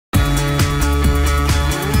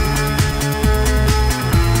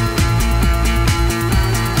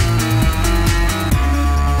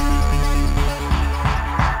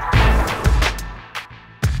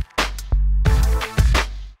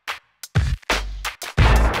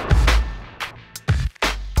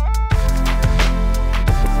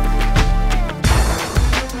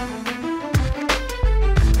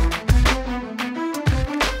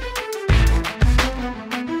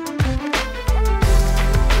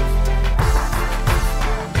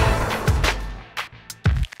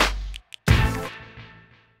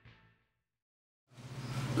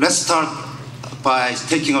Let's start by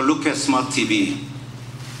taking a look at Smart TV.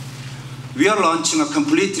 We are launching a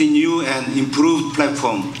completely new and improved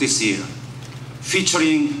platform this year,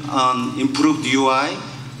 featuring an improved UI,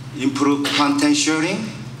 improved content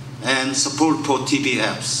sharing, and support for TV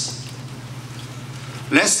apps.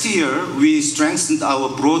 Last year, we strengthened our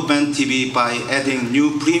broadband TV by adding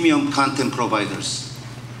new premium content providers.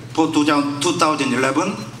 For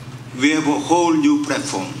 2011, we have a whole new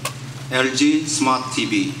platform,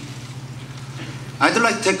 LGSmartTV. I'd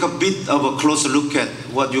like to take a bit of a closer look at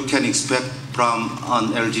what you can expect from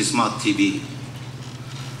an LGSmartTV.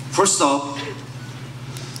 First off,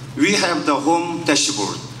 we have the home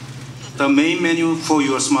dashboard, the main menu for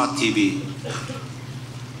your smart TV.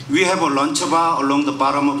 We have a launcher bar along the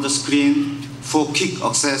bottom of the screen for quick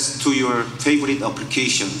access to your favorite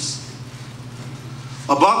applications.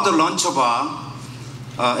 Above the launcher bar,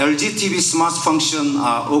 LG TV smart functions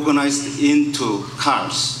are organized into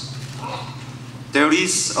cards. There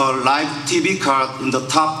is a live TV card in the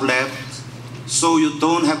top left, so you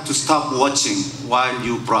don't have to stop watching while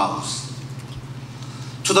you browse.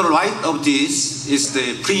 To the right of this is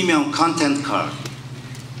the premium content card.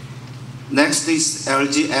 Next is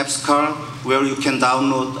LG Apps card, where you can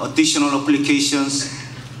download additional applications.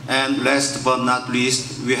 And last but not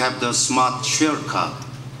least, we have the Smart Share card.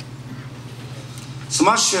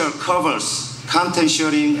 Smart Share covers content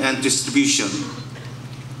sharing and distribution.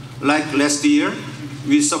 Like last year,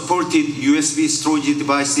 we supported USB storage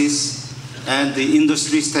devices and the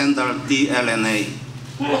industry standard DLNA.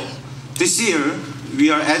 This year,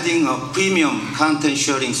 we are adding a premium content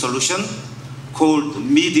sharing solution called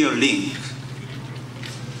Media Link.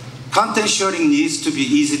 Content sharing needs to be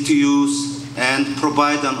easy to use and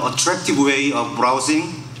provide an attractive way of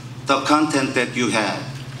browsing the content that you have.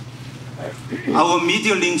 Our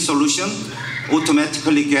Media Link solution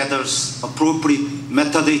automatically gathers appropriate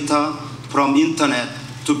metadata from internet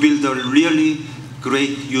to build a really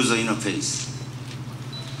great user interface.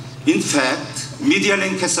 In fact, Media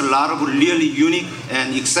Link has a lot of really unique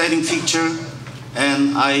and exciting features,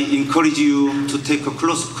 and I encourage you to take a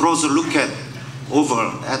closer look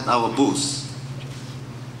over at our booth.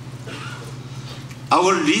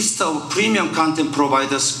 Our list of premium content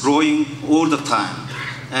providers is growing all the time,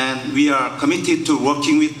 and we are committed to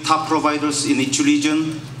working with top providers in each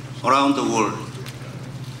region around the world.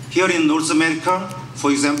 Here in North America,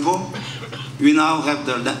 for example, we now have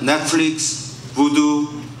the Netflix,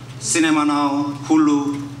 Vudu, Cinema Now,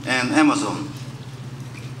 Hulu, and Amazon.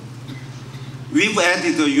 We've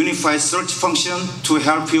added a unified search function to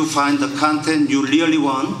help you find the content you really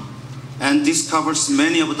want, and this covers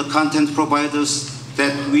many of the content providers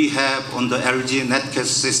that we have on the LG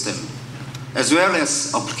Netcast system, as well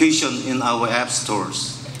as applications in our app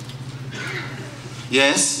stores.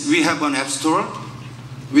 Yes, we have an app store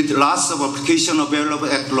with lots of applications available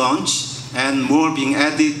at launch and more being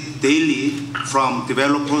added daily from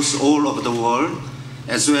developers all over the world,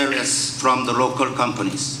 as well as from the local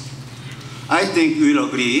companies. I think you'll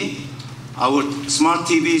agree, our smart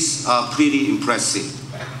TVs are pretty impressive.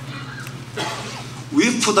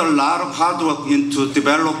 We've put a lot of hard work into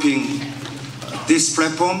developing this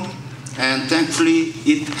platform, and thankfully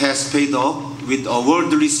it has paid off with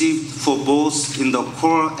awards received for both in the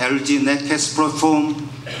core LG Netcast platform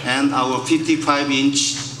and our 55-inch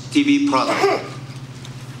TV product.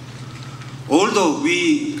 Although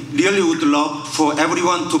we really would love for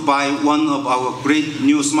everyone to buy one of our great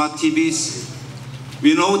new smart TVs,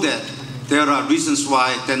 we know that there are reasons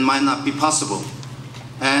why that might not be possible.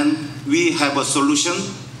 And we have a solution.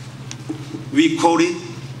 We call it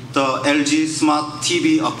the LG Smart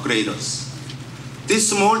TV Upgraders. This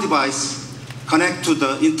small device connects to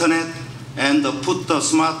the internet and put the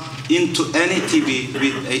smart into any TV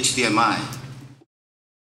with HDMI.